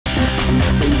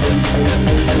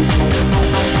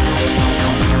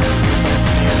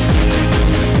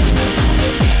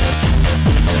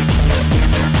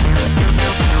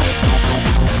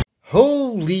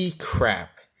Holy crap.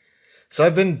 So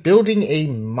I've been building a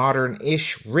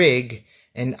modern-ish rig,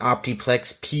 an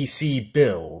Optiplex PC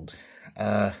build.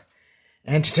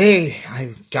 And today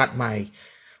I got my,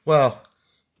 well,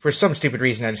 for some stupid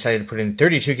reason I decided to put in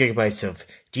 32 gigabytes of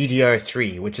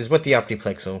DDR3, which is what the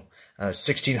Optiplex will,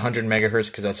 1600 megahertz,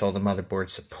 because that's all the motherboard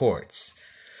supports.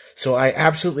 So I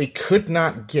absolutely could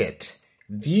not get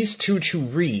these two to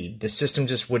read. The system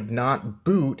just would not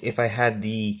boot if I had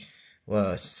the,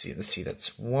 well, let's see,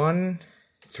 that's 1,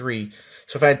 3.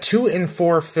 So if I had 2 and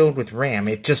 4 filled with RAM,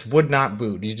 it just would not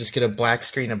boot. You just get a black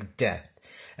screen of death.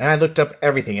 And I looked up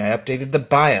everything. I updated the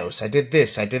BIOS. I did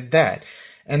this. I did that.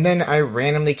 And then I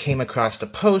randomly came across a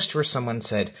post where someone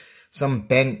said some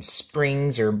bent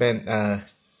springs or bent, what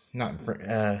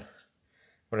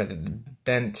are the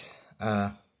bent,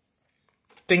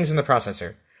 things in the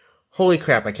processor. Holy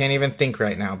crap, I can't even think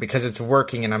right now because it's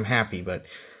working and I'm happy, but,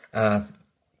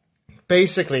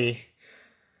 basically,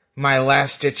 my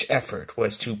last-ditch effort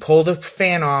was to pull the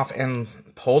fan off and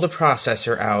pull the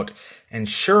processor out, and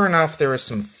sure enough, there was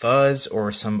some fuzz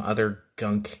or some other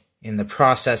gunk in the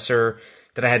processor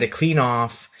that I had to clean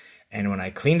off, and when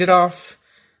I cleaned it off,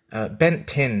 bent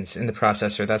pins in the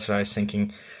processor, that's what I was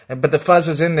thinking, but the fuzz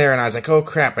was in there, and I was like, oh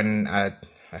crap, and I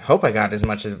hope I got as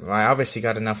much as, I obviously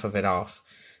got enough of it off.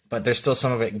 But there's still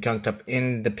some of it gunked up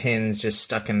in the pins, just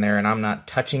stuck in there, and I'm not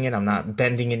touching it. I'm not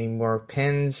bending any more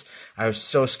pins. I was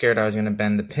so scared I was going to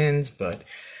bend the pins, but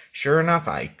sure enough,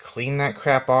 I cleaned that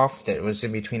crap off that was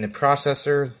in between the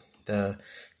processor, the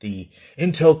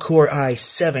Intel Core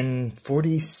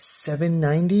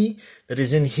i7-4790 that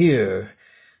is in here.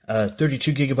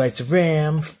 32 gigabytes of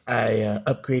RAM. I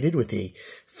upgraded with a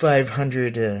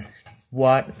 500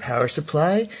 watt power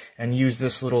supply and used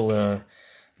this little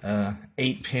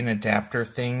 8-pin adapter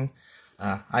thing.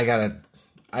 I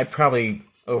probably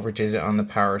overdid it on the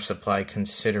power supply,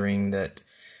 considering that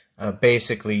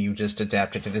basically you just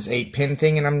adapt it to this 8-pin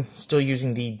thing, and I'm still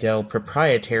using the Dell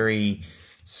proprietary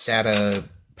SATA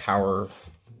power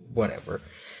whatever.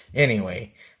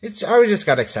 Anyway, I just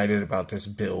got excited about this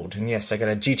build, and yes, I got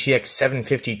a GTX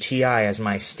 750 Ti as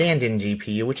my stand-in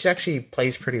GPU, which actually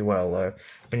plays pretty well.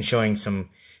 I've been showing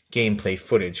some gameplay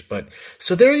footage, but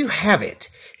so there you have it.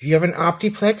 If you have an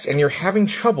Optiplex and you're having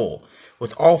trouble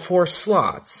with all 4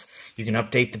 slots, you can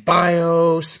update the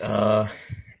BIOS,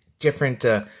 different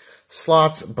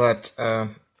slots, but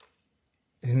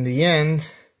in the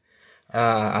end,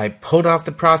 I pulled off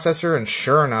the processor, and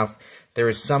sure enough, there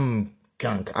was some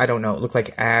gunk. I don't know, it looked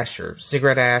like ash or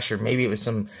cigarette ash, or maybe it was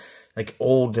some like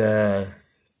old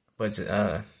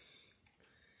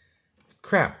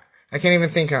crap. I can't even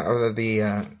think of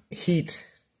the heat.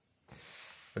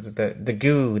 Was it the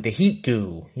goo? The heat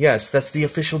goo. Yes, that's the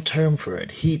official term for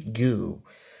it. Heat goo.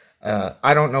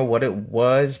 I don't know what it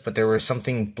was, but there was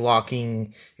something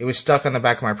blocking. It was stuck on the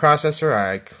back of my processor.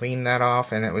 I cleaned that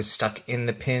off, and it was stuck in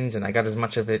the pins, and I got as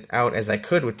much of it out as I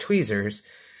could with tweezers.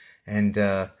 And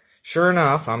sure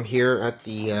enough, I'm here at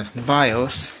the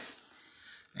BIOS,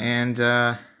 and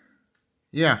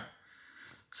yeah.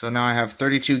 So now I have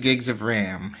 32 gigs of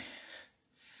RAM.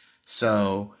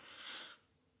 So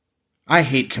I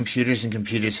hate computers and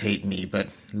computers hate me, but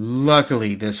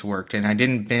luckily this worked, and I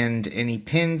didn't bend any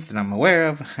pins that I'm aware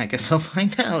of. I guess I'll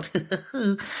find out.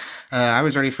 I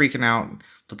was already freaking out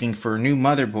looking for new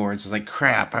motherboards. I was like,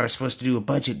 crap, I was supposed to do a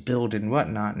budget build and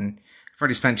whatnot, and I've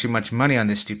already spent too much money on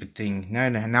this stupid thing.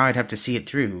 Now I'd have to see it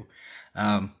through.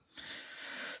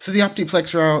 So the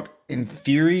Optiplex route, in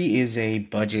theory, is a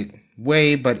budget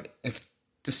way, but if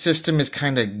the system is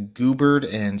kind of goobered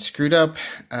and screwed up,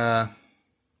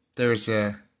 there's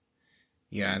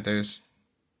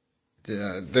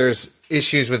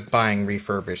issues with buying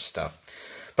refurbished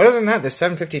stuff. But other than that, the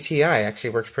 750 Ti actually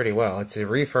works pretty well. It's a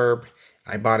refurb.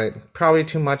 I bought it probably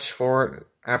too much for it.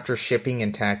 After shipping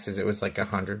and taxes, it was like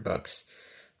 $100.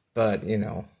 But, you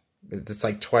know, it's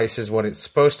like twice as what it's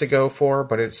supposed to go for,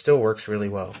 but it still works really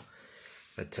well.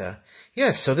 But,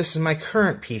 yeah, so this is my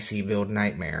current PC build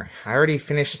nightmare. I already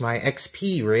finished my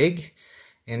XP rig,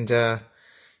 and,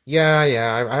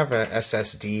 yeah, I have a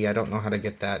SSD. I don't know how to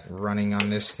get that running on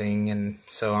this thing, and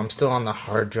so I'm still on the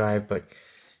hard drive, but,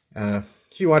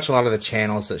 if you watch a lot of the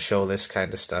channels that show this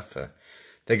kind of stuff,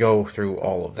 they go through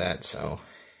all of that, so,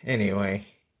 anyway,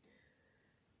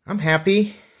 I'm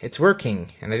happy. It's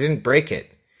working, and I didn't break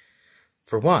it.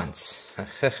 For once.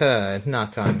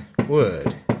 Knock on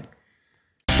wood.